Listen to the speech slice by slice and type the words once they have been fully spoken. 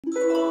And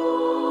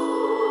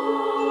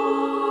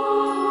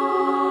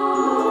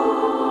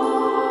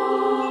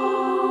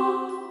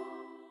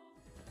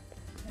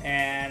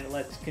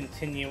let's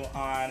continue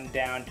on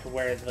down to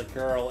where the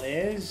girl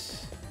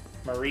is.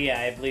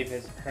 Maria, I believe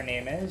her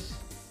name is.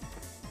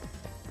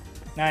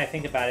 Now I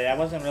think about it, I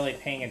wasn't really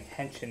paying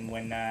attention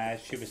when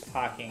she was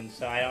talking,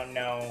 so I don't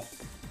know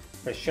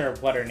for sure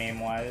what her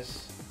name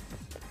was.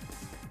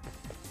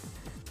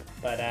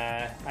 But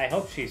I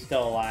hope she's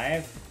still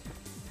alive.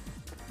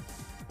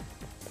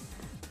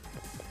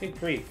 Good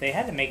grief, they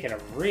had to make it a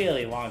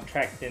really long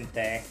trek, didn't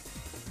they?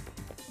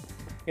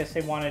 I guess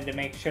they wanted to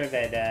make sure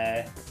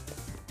that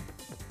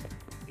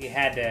you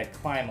had to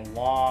climb a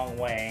long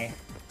way.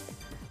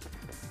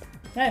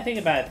 Now I think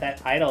about it,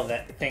 that idol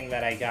thing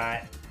that I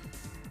got,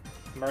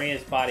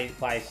 Maria's body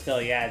lies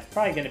still. Yeah, it's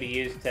probably going to be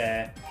used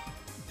to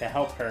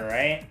help her,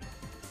 right?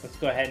 Let's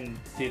go ahead and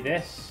do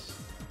this.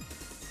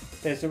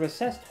 There's a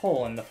recessed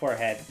hole in the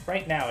forehead.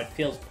 Right now, it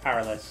feels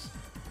powerless.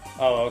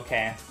 Oh,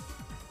 okay.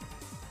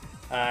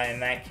 In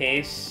that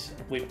case,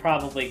 we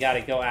probably got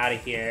to go out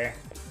of here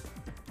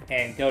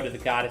and go to the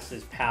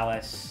goddess's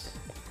palace.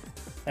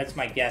 That's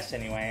my guess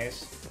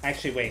anyways.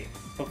 Actually, wait.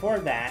 Before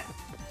that,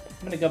 I'm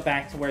going to go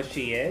back to where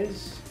she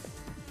is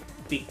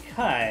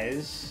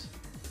because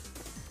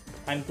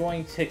I'm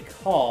going to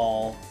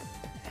call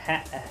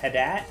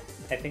Hadat,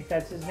 I think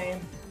that's his name,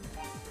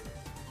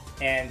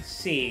 and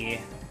see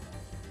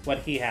what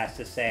he has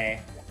to say.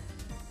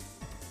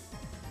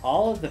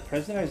 All of the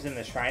prisoners in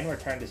the shrine were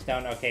turned to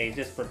stone. Okay, he's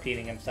just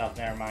repeating himself,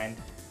 never mind.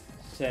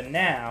 So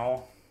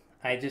now,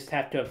 I just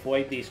have to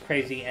avoid these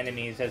crazy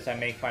enemies as I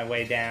make my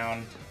way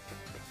down.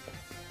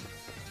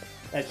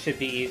 That should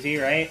be easy,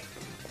 right?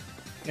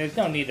 There's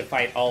no need to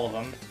fight all of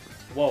them.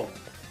 Whoa.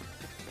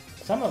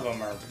 Some of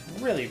them are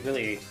really,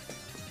 really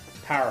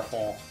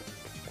powerful.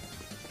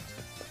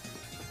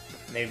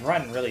 They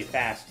run really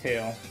fast,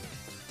 too.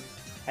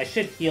 I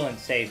should heal and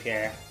save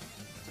here.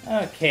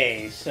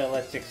 Okay, so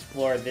let's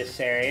explore this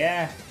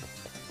area.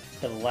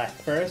 To the left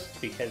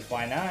first, because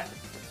why not?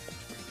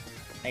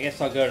 I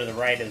guess I'll go to the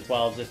right as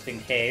well, just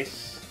in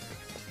case.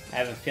 I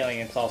have a feeling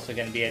it's also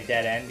going to be a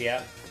dead end,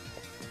 yep.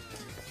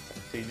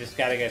 So you just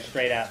gotta go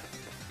straight up.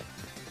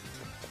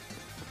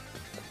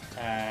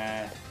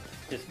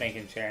 Just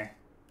making sure.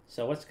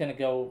 So what's gonna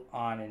go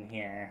on in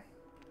here?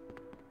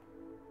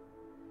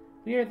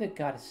 We are the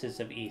goddesses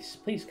of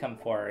East. Please come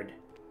forward.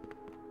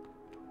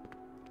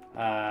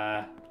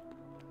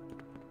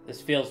 This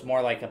feels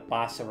more like a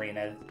boss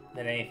arena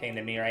than anything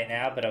to me right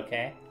now, but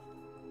okay.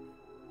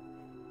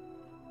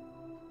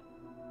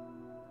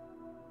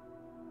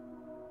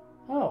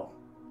 Oh,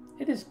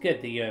 it is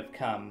good that you have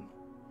come.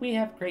 We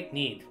have great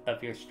need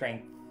of your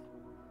strength.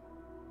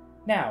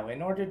 Now,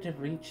 in order to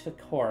reach the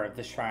core of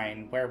the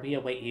shrine where we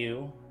await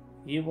you,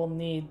 you will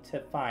need to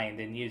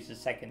find and use the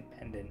second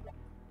pendant.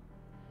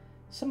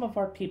 Some of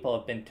our people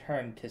have been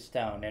turned to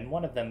stone, and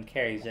one of them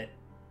carries it.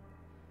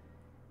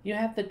 You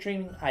have the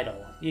Dreaming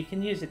Idol. You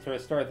can use it to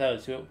restore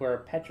those who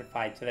were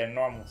petrified to their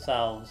normal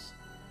selves.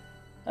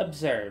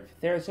 Observe,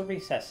 there is a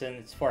recess in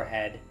its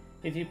forehead.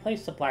 If you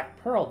place the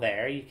Black Pearl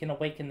there, you can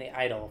awaken the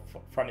idol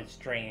from its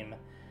dream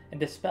and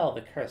dispel the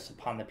curse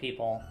upon the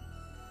people.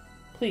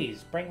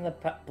 Please, bring the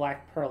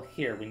Black Pearl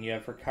here when you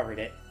have recovered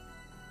it.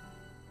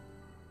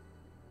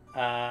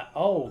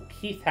 Oh,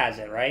 Keith has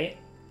it, right?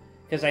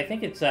 Because I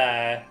think it's,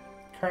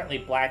 currently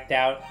blacked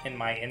out in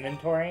my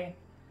inventory.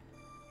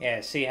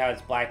 Yeah, see how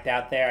it's blacked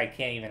out there? I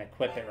can't even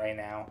equip it right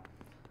now.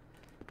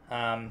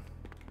 I'm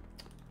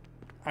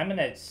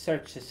gonna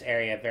search this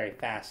area very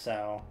fast,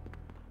 so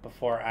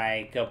before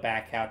I go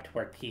back out to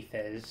where Keith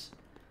is.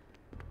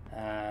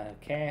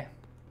 Okay.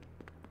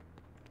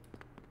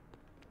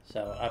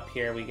 So up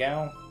here we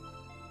go.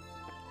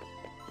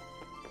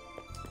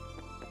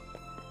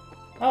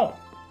 Oh,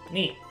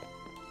 neat.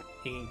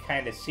 You can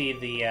kind of see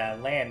the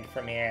land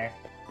from here.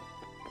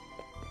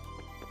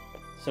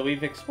 So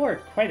we've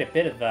explored quite a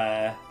bit of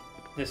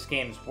this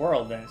game's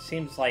world, and it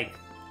seems like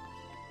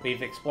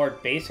we've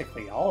explored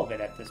basically all of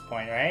it at this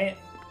point, right?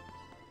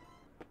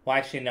 Well,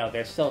 actually, no.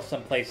 There's still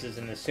some places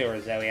in the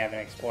sewers that we haven't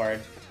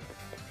explored.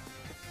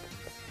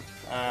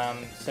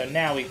 So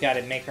now we've got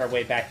to make our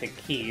way back to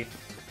Keith,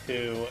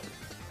 who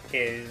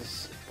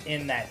is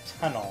in that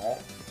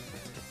tunnel,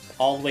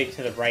 all the way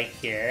to the right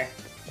here.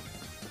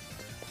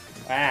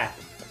 Ah!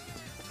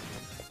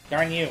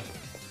 Darn you!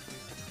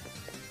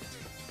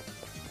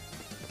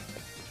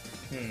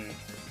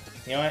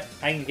 You know what?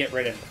 I can get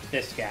rid of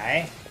this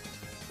guy.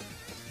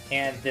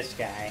 And this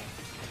guy.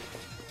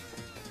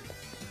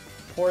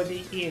 For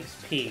the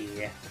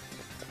EXP.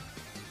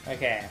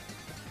 Okay.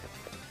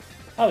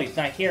 Oh, he's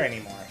not here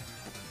anymore.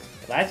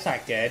 Well, that's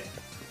not good.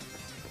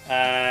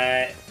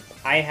 I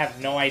have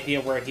no idea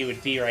where he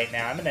would be right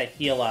now. I'm gonna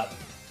heal up.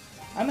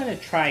 I'm gonna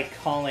try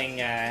calling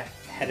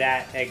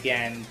Hadat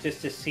again,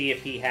 just to see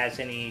if he has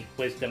any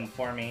wisdom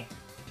for me.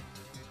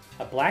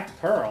 A Black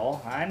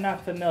Pearl? I'm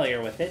not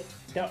familiar with it.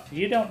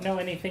 You don't know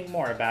anything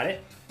more about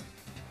it?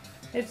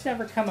 It's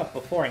never come up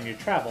before in your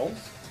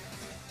travels.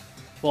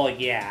 Well,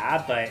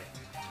 yeah, but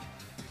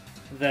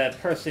the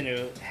person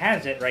who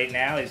has it right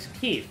now is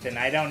Keith, and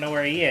I don't know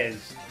where he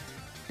is.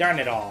 Darn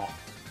it all.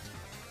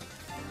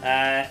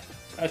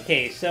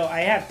 Okay, so I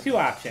have two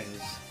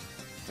options.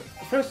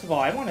 First of all,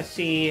 I want to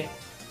see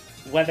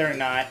whether or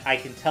not I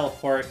can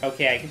teleport.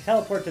 Okay, I can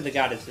teleport to the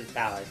goddess's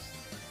palace.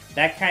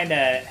 That kind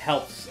of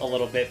helps a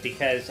little bit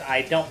because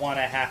I don't want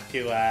to have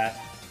to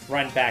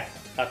run back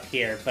up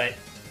here. But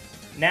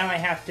now I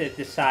have to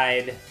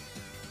decide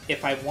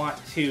if I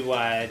want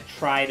to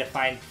try to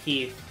find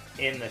Keith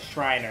in the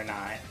shrine or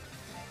not.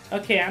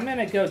 Okay, I'm going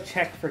to go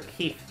check for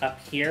Keith up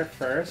here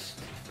first.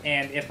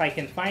 And if I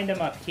can find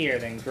him up here,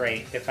 then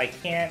great. If I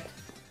can't,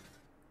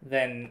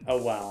 then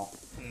oh well.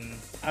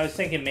 I was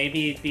thinking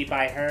maybe he'd be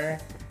by her,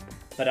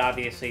 but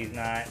obviously he's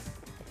not.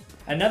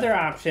 Another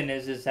option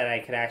is that I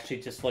could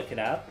actually just look it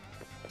up,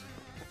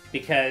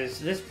 because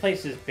this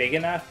place is big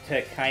enough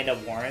to kind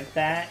of warrant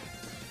that,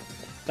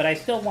 but I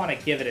still want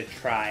to give it a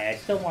try. I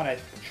still want to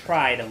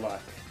try to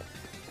look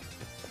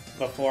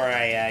before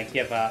I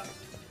give up.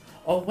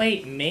 Oh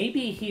wait,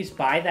 maybe he's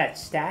by that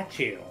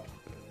statue.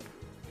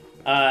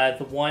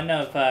 The one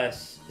of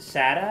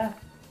Sada?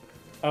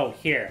 Oh,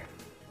 here.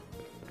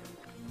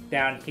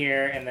 Down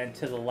here and then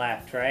to the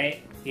left,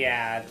 right?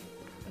 Yeah,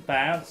 but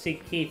I don't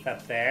see Keith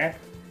up there.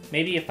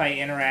 Maybe if I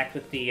interact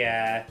with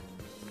the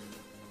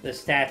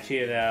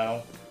statue,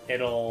 though,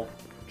 it'll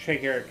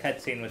trigger a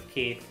cutscene with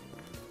Keith.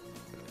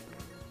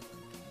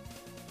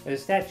 There's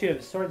a statue of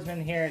a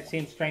swordsman here. It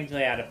seems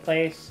strangely out of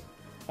place.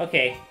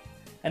 Okay,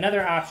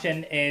 another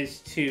option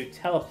is to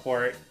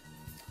teleport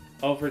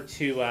over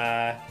to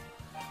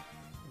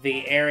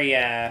the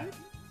area,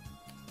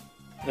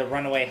 the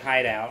runaway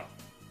hideout.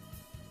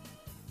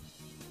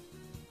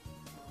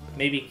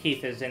 Maybe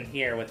Keith is in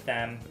here with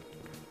them.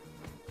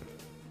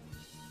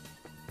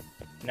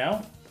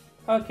 No?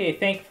 Okay,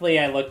 thankfully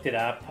I looked it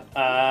up.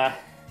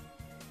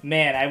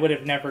 Man, I would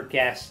have never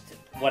guessed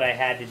what I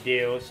had to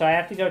do. So I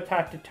have to go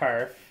talk to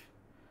Tarf.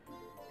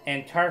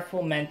 And Tarf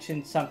will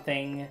mention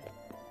something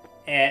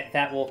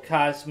that will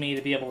cause me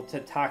to be able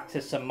to talk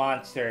to some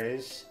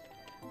monsters,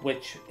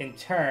 which in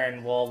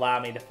turn will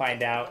allow me to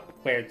find out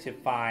where to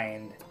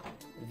find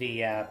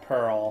the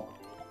pearl.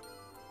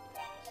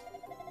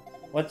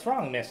 What's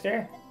wrong,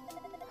 mister?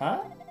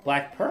 Huh?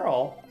 Black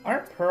pearl?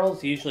 Aren't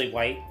pearls usually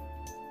white?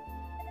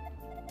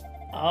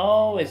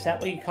 Oh, is that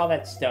what you call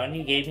that stone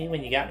you gave me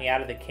when you got me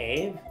out of the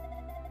cave?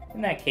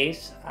 In that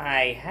case,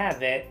 I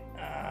have it.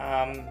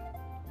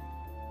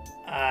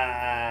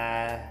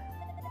 I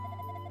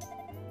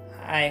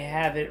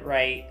have it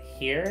right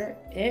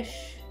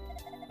here-ish?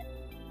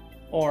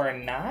 Or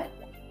not?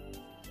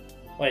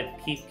 What, did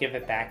Keith give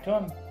it back to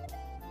him?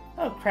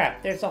 Oh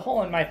crap, there's a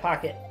hole in my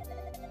pocket.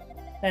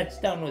 That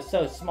stone was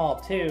so small,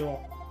 too.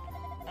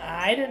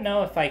 I didn't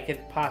know if I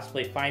could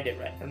possibly find it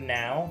right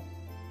now.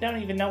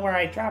 Don't even know where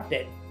I dropped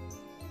it.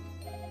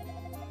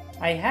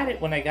 I had it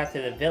when I got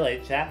to the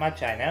village, that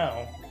much I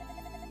know.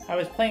 I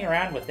was playing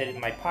around with it in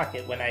my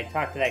pocket when I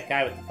talked to that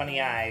guy with the funny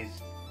eyes.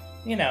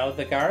 You know,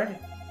 the guard.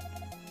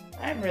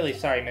 I'm really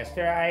sorry,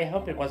 mister. I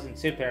hope it wasn't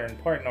super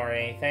important or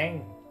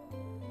anything.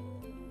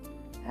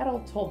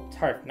 Adol told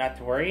Tarf not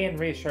to worry and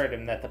reassured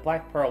him that the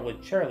Black Pearl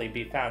would surely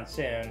be found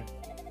soon.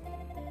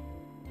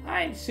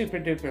 I'm super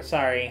duper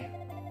sorry.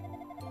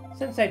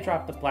 Since I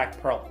dropped the Black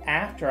Pearl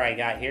after I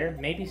got here,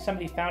 maybe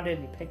somebody found it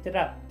and picked it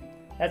up.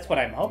 That's what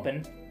I'm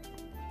hoping.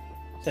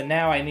 So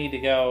now I need to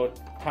go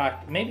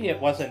talk... Maybe it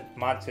wasn't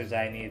monsters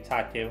I need to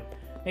talk to.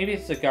 Maybe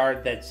it's the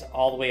guard that's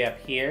all the way up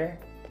here.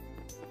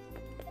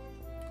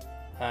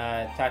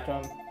 Talk to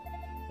him.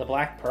 The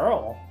Black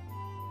Pearl?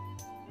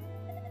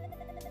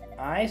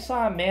 I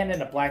saw a man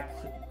in a black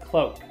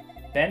cloak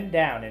bend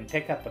down and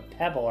pick up a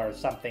pebble or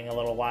something a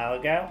little while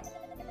ago.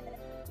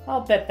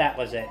 I'll bet that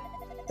was it.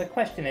 The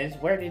question is,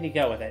 where did he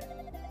go with it?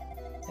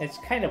 It's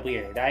kind of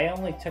weird. I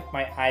only took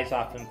my eyes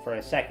off him for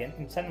a second,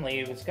 and suddenly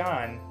he was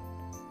gone.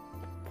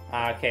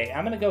 Okay,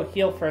 I'm gonna go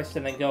heal first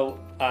and then go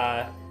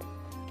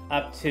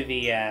up to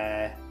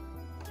the,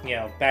 you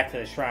know, back to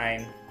the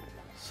shrine.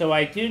 So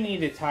I do need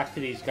to talk to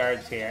these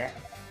guards here.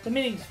 The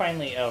meeting's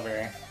finally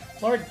over.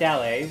 Lord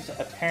Dales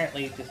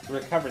apparently just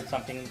recovered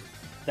something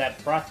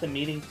that brought the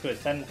meeting to a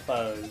sudden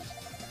close.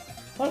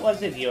 What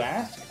was it, you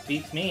ask?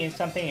 Beats me.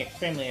 Something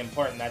extremely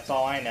important, that's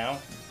all I know.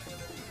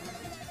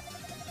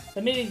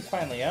 The meeting's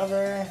finally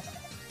over.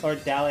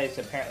 Lord Dales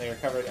apparently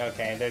recovered...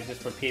 Okay, they're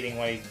just repeating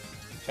what each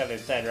other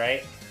said,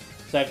 right?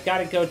 So I've got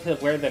to go to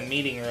where the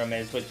meeting room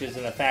is, which is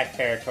in the fact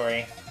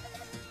territory.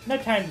 No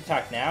time to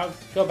talk now.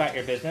 Go about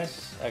your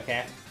business.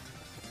 Okay.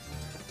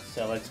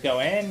 So let's go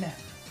in.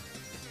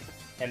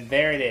 And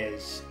there it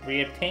is.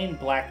 Reobtain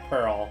Black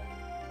Pearl.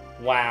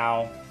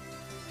 Wow.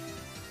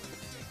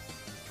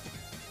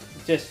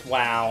 Just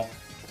wow.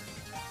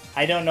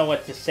 I don't know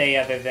what to say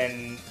other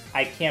than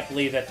I can't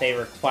believe that they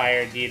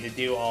required you to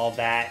do all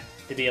that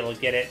to be able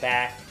to get it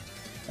back.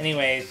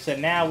 Anyways, so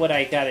now what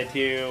I gotta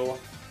do...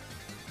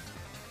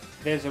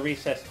 There's a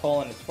recessed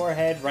hole in his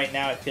forehead. Right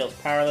now it feels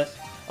powerless.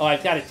 Oh,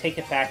 I've got to take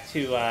it back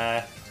to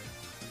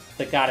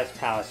the Goddess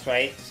Palace,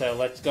 right? So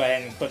let's go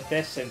ahead and equip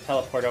this and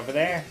teleport over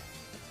there.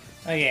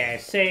 Okay, I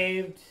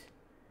saved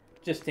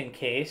just in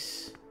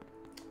case.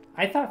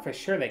 I thought for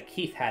sure that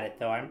Keith had it,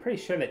 though. I'm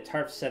pretty sure that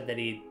Tarf said that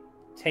he'd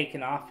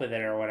taken off with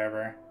it or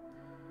whatever.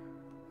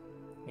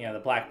 You know, the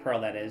Black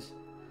Pearl, that is.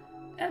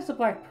 As the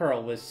Black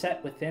Pearl was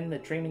set within the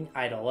dreaming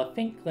idol, a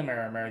faint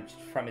glimmer emerged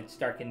from its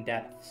darkened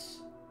depths.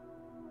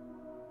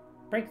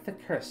 Break the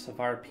curse of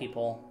our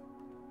people.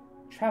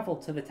 Travel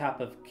to the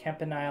top of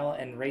Campanile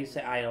and raise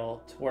the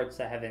idol towards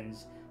the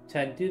heavens to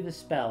undo the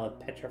spell of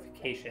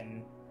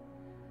petrification.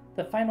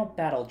 The final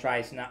battle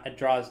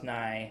draws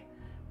nigh.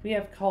 We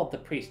have called the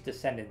priest's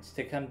descendants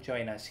to come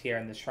join us here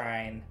in the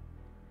shrine.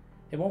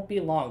 It won't be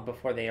long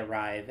before they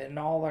arrive, and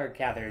all are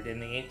gathered in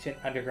the ancient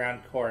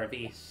underground core of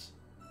Ys.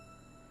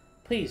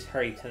 Please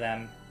hurry to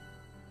them.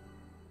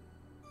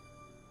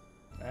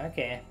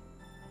 Okay.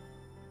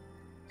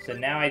 So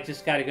now I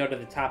just gotta go to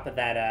the top of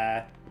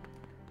that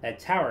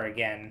tower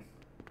again.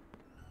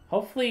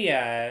 Hopefully,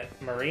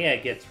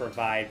 Maria gets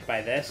revived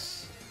by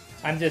this.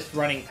 I'm just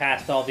running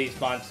past all these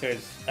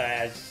monsters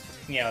as,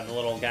 you know, the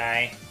little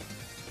guy,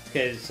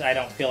 because I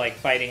don't feel like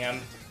fighting them.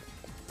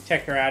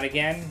 Check her out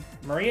again.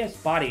 Maria's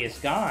body is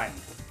gone.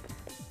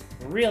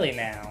 Really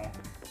now?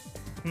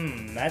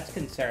 That's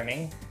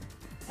concerning.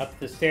 Up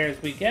the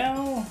stairs we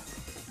go.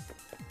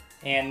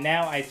 And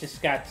now I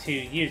just got to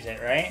use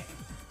it, right?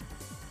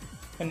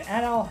 When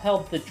Adal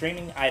held the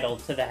dreaming idol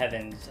to the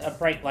heavens, a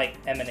bright light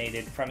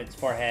emanated from its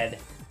forehead.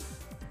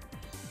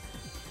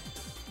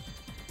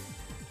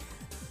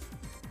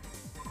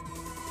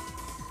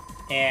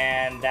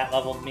 And that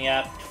leveled me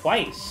up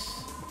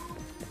twice.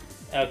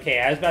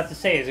 Okay, I was about to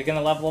say, is it going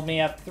to level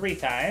me up 3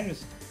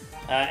 times?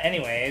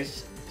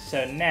 Anyways,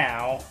 so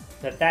now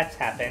that that's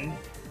happened,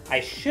 I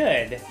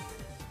should...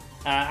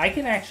 I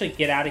can actually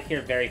get out of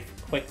here very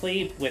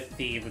quickly with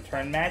the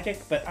return magic,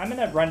 but I'm going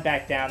to run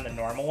back down the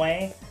normal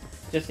way,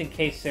 just in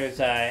case there's,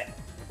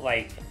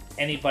 like,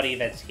 anybody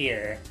that's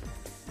here.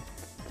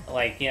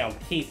 Like, you know,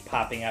 Keith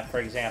popping up, for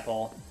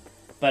example.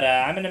 But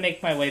I'm going to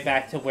make my way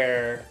back to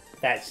where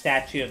that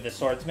statue of the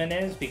swordsman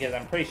is, because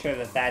I'm pretty sure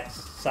that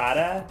that's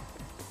Sada.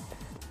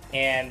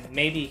 And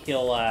maybe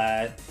he'll,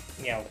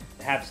 you know,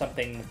 have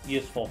something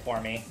useful for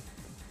me.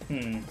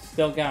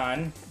 Still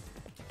gone.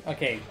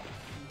 Okay,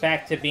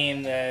 back to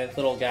being the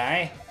little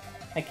guy.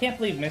 I can't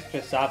believe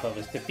Mistress Zava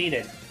was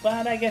defeated,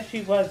 but I guess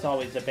she was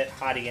always a bit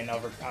haughty and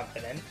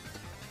overconfident.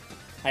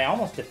 I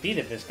almost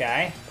defeated this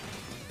guy.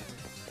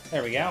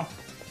 There we go.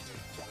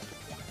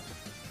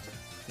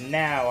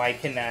 Now I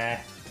can,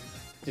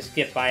 just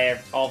get by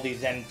all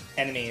these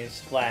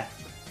enemies left.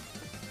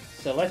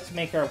 So let's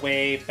make our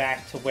way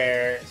back to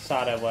where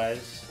Sada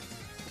was.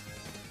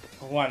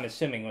 Who I'm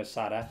assuming was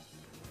Sada.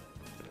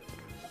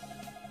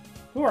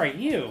 Who are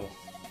you?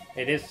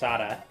 It is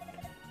Sada.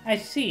 I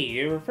see,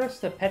 you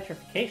reversed the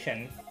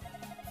petrification.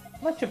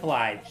 Much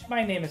obliged.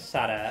 My name is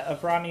Sada,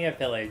 of Ramia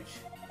Village.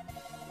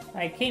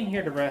 I came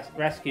here to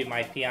rescue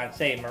my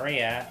fiancée,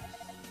 Maria,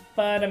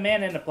 but a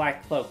man in a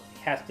black cloak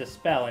cast a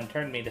spell and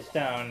turned me to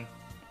stone.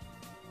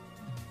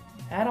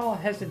 Adal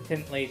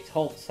hesitantly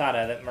told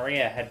Sada that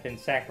Maria had been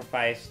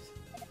sacrificed.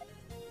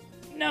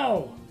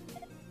 No!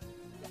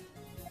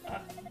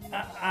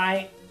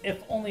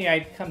 If only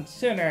I'd come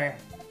sooner.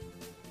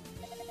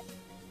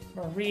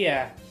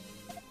 Maria.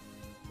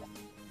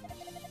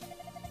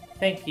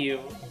 Thank you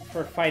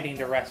for fighting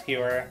to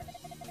rescue her.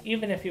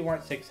 Even if you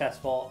weren't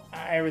successful,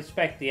 I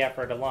respect the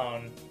effort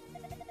alone.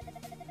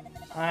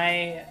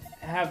 I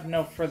have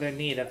no further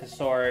need of a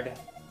sword.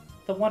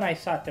 The one I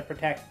sought to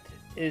protect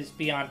is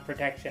beyond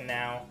protection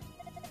now.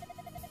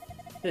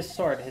 This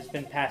sword has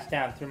been passed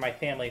down through my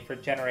family for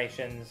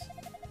generations.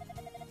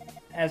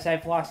 As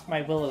I've lost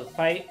my will to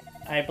fight,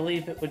 I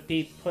believe it would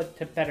be put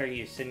to better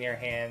use in your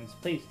hands.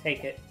 Please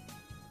take it.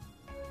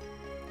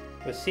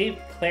 Received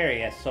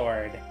Claria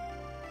sword.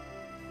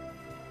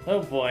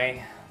 Oh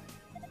boy.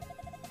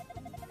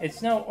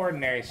 It's no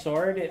ordinary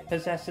sword. It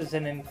possesses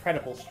an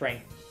incredible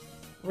strength.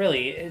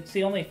 Really, it's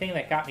the only thing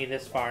that got me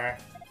this far.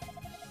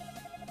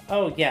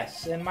 Oh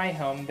yes, in my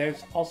home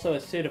there's also a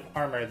suit of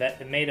armor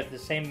that is made of the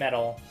same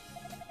metal.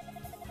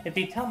 If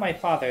you tell my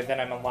father that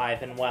I'm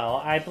alive and well,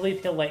 I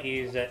believe he'll let you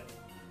use it.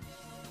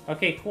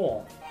 Okay,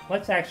 cool.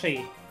 Let's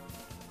actually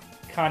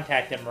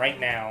contact him right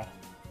now.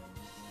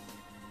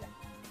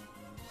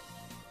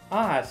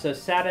 Ah, so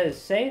Sada is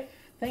safe?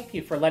 Thank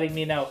you for letting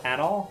me know,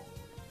 Adal.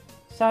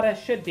 Sada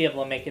should be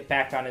able to make it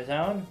back on his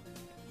own.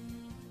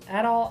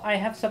 Adal, I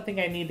have something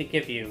I need to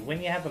give you.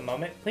 When you have a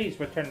moment, please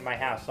return to my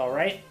house,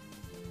 alright?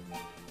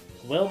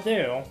 Will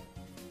do.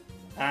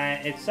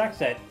 It sucks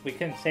that we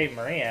couldn't save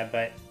Maria,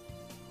 but...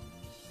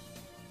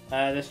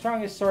 the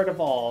strongest sword of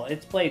all,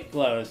 its blade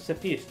glows,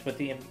 suffused with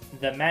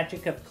the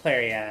magic of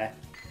Claria.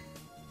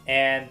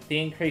 And the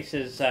increase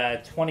is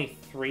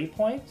 23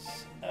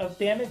 points of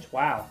damage?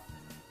 Wow.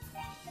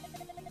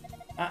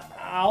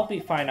 I'll be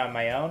fine on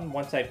my own.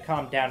 Once I've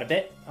calmed down a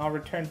bit, I'll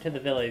return to the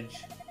village.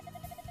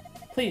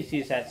 Please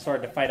use that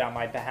sword to fight on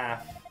my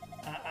behalf.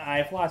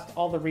 I've lost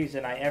all the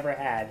reason I ever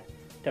had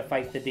to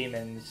fight the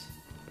demons.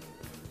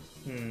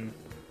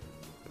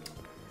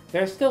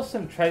 There's still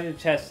some treasure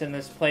chests in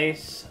this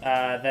place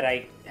that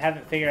I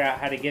haven't figured out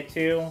how to get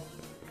to,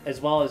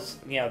 as well as,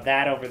 you know,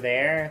 that over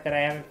there that I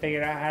haven't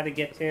figured out how to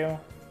get to.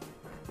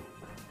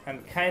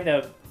 I'm kind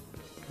of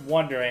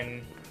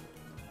wondering,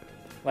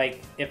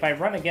 like, if I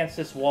run against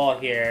this wall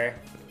here,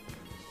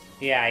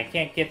 yeah, I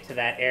can't get to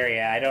that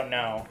area. I don't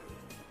know.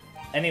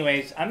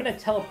 Anyways, I'm going to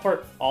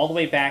teleport all the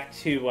way back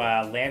to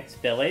Lance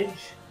Village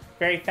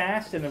very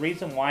fast, and the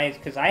reason why is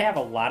because I have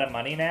a lot of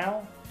money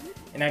now,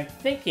 and I'm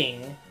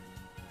thinking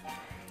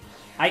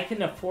I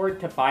can afford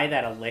to buy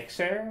that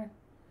elixir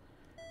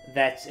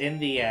that's in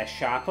the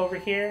shop over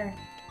here,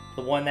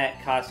 the one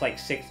that costs like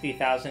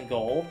 60,000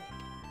 gold,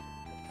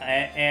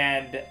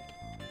 and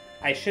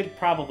I should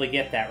probably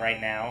get that right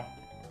now.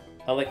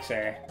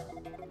 Elixir.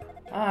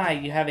 Ah,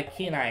 you have a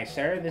keen eye,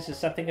 sir. This is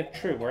something of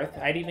true worth.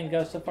 I'd even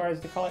go so far as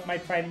to call it my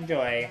pride and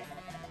joy.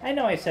 I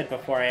know I said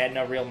before I had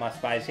no real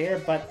must-buys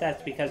here, but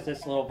that's because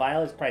this little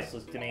vial is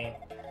priceless to me.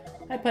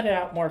 I put it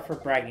out more for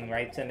bragging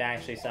rights than to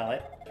actually sell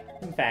it.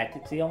 In fact,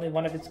 it's the only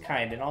one of its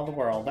kind in all the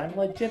world. I'm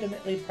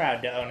legitimately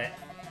proud to own it.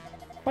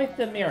 Quite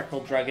the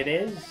miracle drug it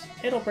is.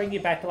 It'll bring you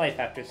back to life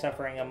after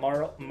suffering a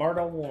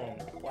mortal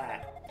wound. Blah.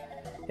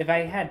 If I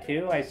had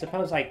to, I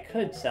suppose I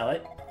could sell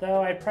it,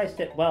 though I priced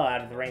it well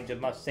out of the range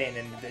of most sane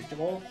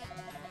individuals.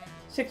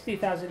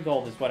 60,000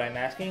 gold is what I'm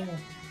asking.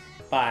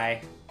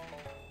 Bye.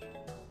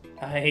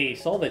 He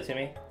sold it to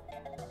me.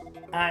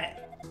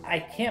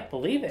 I can't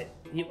believe it.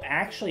 You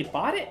actually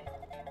bought it?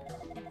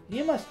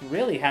 You must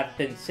really have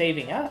been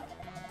saving up.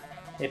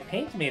 It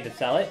pains me to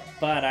sell it,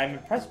 but I'm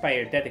impressed by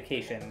your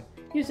dedication.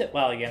 Use it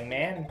well, young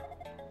man.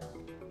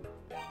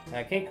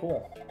 Okay,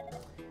 cool.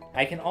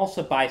 I can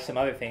also buy some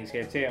other things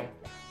here, too.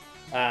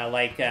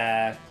 What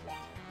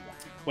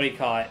do you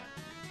call it?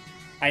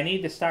 I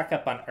need to stock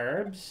up on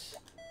herbs,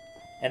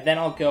 and then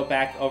I'll go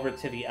back over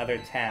to the other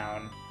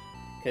town.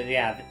 Because,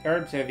 yeah, the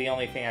herbs are the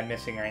only thing I'm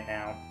missing right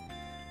now.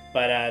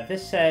 But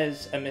this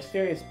says, a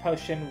mysterious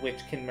potion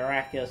which can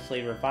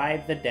miraculously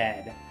revive the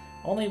dead.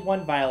 Only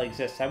one vial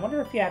exists. I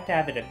wonder if you have to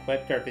have it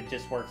equipped or if it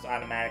just works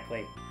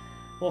automatically.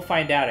 We'll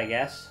find out, I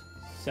guess.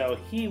 So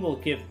he will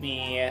give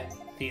me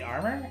the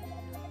armor?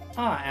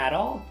 Ah,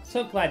 Adol.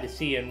 So glad to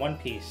see you in one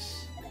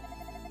piece.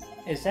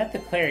 Is that the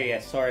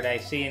Claria sword I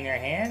see in your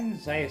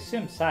hands? I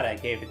assume Sada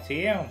gave it to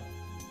you.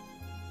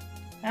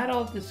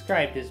 Adol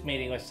described his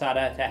meeting with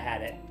Sada to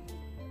had it.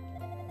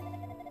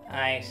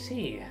 I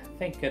see.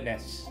 Thank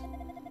goodness.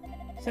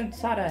 Since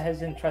Sada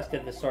has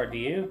entrusted the sword to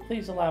you,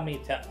 please allow me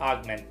to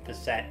augment the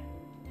set.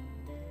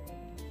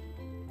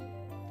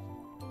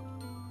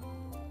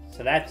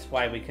 So that's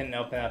why we couldn't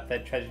open up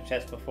that treasure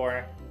chest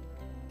before.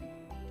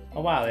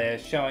 Oh wow, they're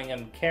showing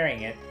him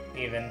carrying it,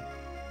 even.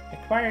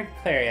 Acquired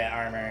Claria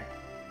armor.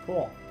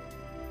 Cool.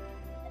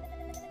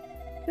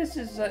 This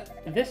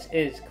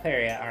is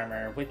Claria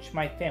armor, which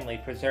my family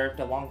preserved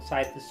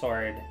alongside the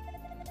sword.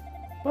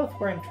 Both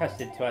were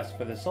entrusted to us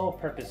for the sole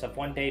purpose of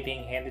one day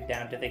being handed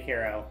down to the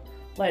hero,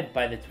 led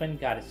by the twin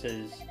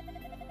goddesses.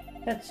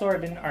 That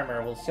sword and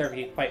armor will serve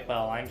you quite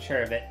well, I'm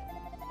sure of it.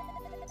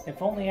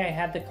 If only I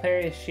had the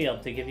Clarius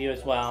shield to give you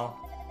as well.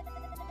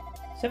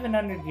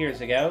 700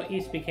 years ago,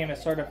 East became a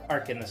sort of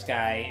arc in the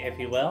sky, if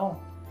you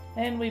will,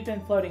 and we've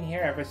been floating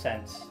here ever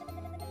since.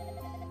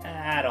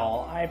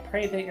 Adol, I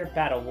pray that your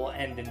battle will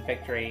end in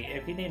victory.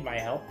 If you need my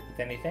help with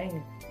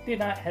anything, do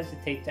not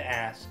hesitate to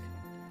ask.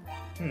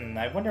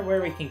 I wonder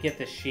where we can get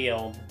the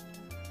shield.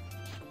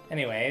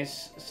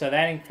 Anyways, so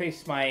that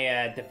increased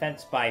my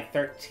defense by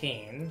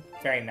 13.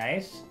 Very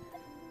nice.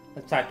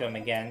 Let's talk to him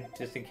again,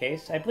 just in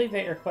case. I believe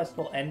that your quest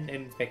will end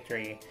in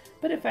victory,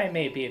 but if I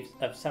may be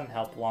of some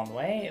help along the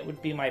way, it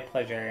would be my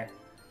pleasure.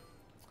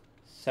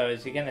 So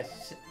is he gonna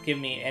give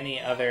me any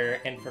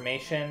other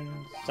information,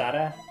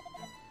 Sada?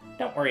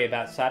 Don't worry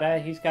about Sada.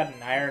 He's got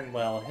an iron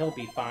will. He'll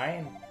be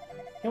fine.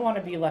 He'll want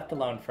to be left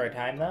alone for a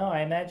time, though,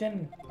 I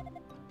imagine.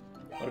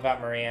 What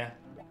about Maria?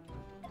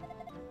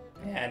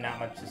 Yeah, not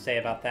much to say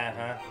about that,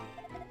 huh?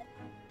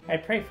 I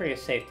pray for your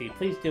safety.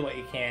 Please do what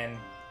you can.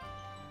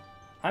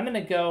 I'm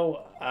gonna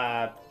go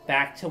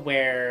back to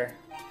where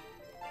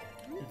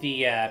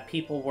the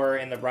people were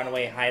in the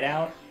runaway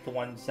hideout. The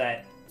ones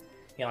that,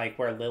 you know, like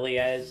where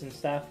Lilia is and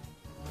stuff.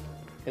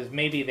 Because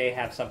maybe they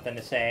have something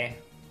to say.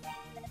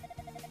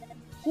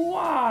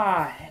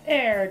 Wah!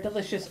 Air!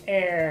 Delicious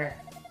air!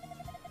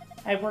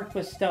 I've worked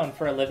with stone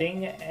for a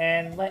living,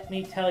 and let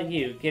me tell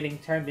you, getting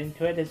turned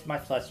into it is a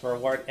much less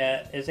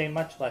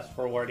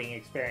rewarding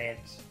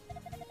experience.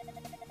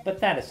 But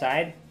that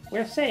aside,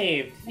 we're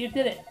saved! You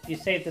did it! You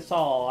saved us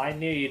all! I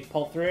knew you'd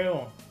pull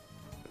through!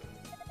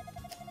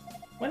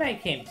 When I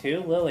came to,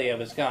 Lilia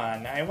was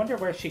gone. I wonder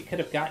where she could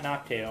have gotten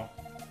off to.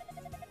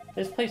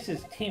 This place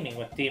is teeming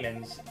with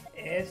demons.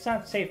 It's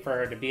not safe for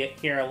her to be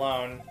here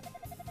alone.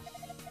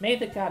 May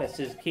the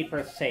goddesses keep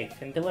her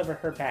safe and deliver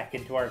her back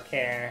into our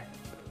care.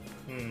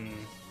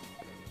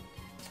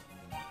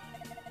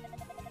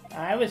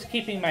 I was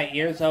keeping my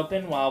ears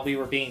open while we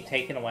were being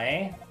taken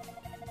away.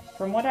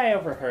 From what I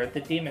overheard, the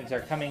demons are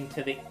coming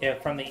to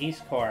from the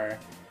East Core,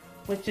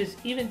 which is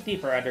even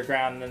deeper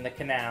underground than the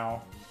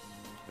canal.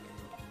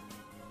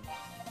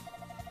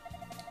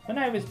 When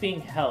I was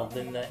being held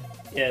in the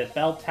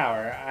bell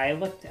tower, I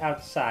looked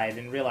outside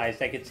and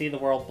realized I could see the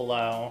world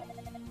below.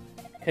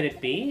 Could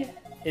it be?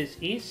 Is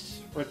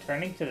Ys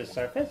returning to the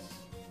surface?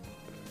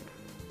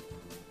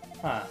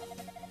 Huh.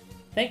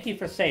 Thank you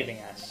for saving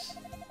us.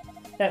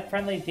 That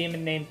friendly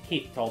demon named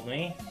Keith told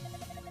me.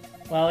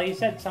 Well, he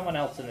said someone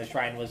else in the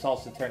shrine was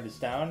also turned to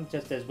stone,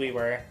 just as we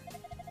were.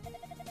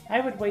 I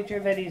would wager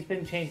that he's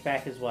been changed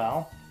back as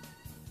well.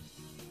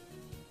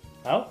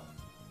 Oh?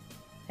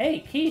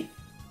 Hey, Keith!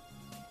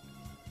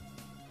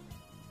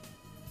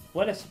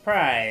 What a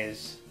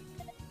surprise.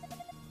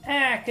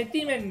 Ah, a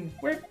demon!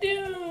 We're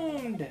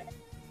doomed!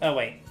 Oh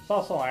wait,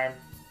 false alarm.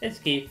 It's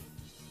Keith.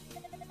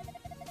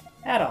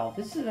 Adol,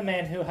 this is the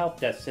man who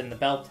helped us in the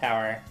bell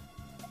tower.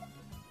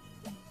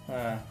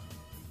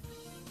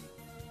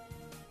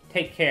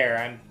 Take care,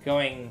 I'm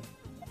going...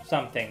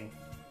 something.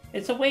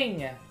 It's a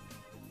wing!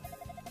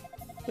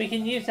 We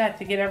can use that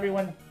to get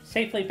everyone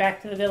safely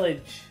back to the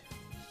village.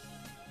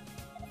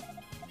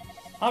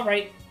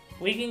 Alright,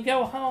 we can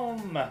go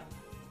home!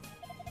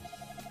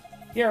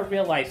 You're a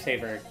real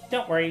lifesaver.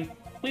 Don't worry,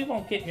 we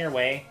won't get in your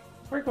way.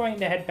 We're going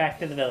to head back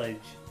to the village.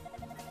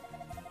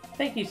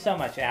 Thank you so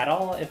much,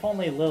 Adol. If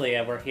only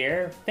Lilia were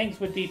here, things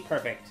would be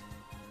perfect.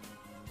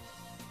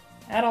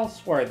 Adol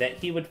swore that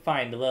he would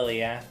find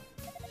Lilia.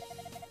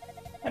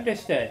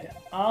 Understood.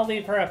 I'll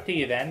leave her up to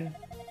you then.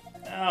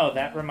 Oh,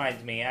 that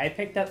reminds me. I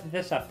picked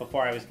this up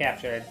before I was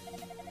captured.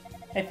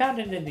 I found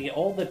it in the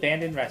old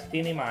abandoned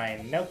Rastini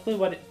mine. No clue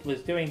what it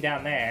was doing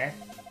down there.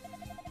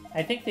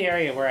 I think the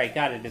area where I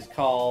got it is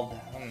called...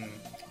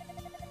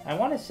 I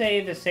want to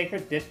say the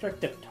Sacred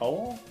District of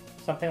Toll?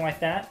 Something like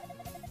that.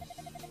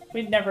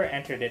 We'd never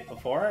entered it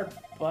before,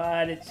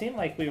 but it seemed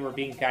like we were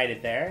being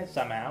guided there,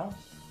 somehow.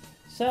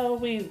 So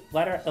we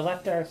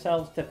left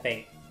ourselves to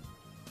fate.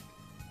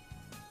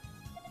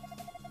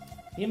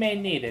 You may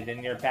need it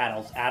in your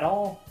battles,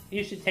 Adol.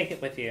 You should take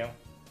it with you.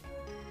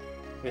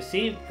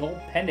 Receive gold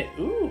pendant.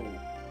 Ooh!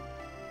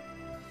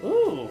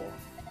 Ooh!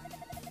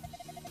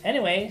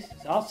 Anyways,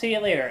 I'll see you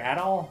later,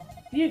 Adol.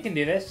 You can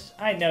do this.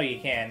 I know you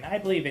can. I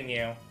believe in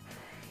you.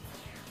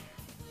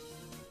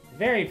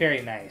 Very,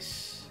 very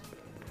nice.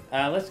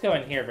 Let's go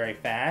in here very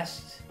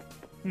fast.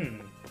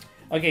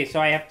 Okay,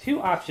 so I have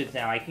two options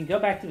now. I can go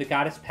back to the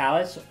Goddess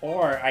Palace,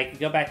 or I can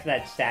go back to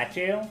that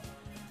statue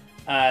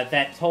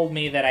that told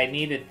me that I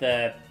needed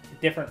the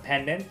different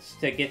pendants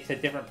to get to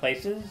different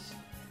places.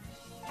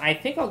 I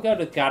think I'll go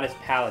to Goddess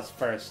Palace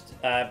first,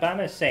 but I'm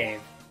going to save.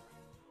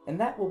 And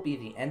that will be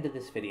the end of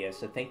this video,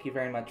 so thank you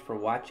very much for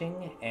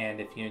watching, and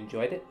if you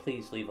enjoyed it,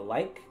 please leave a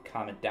like,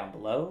 comment down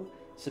below,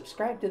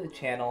 subscribe to the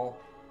channel,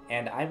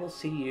 and I will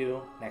see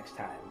you next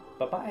time.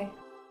 Bye-bye!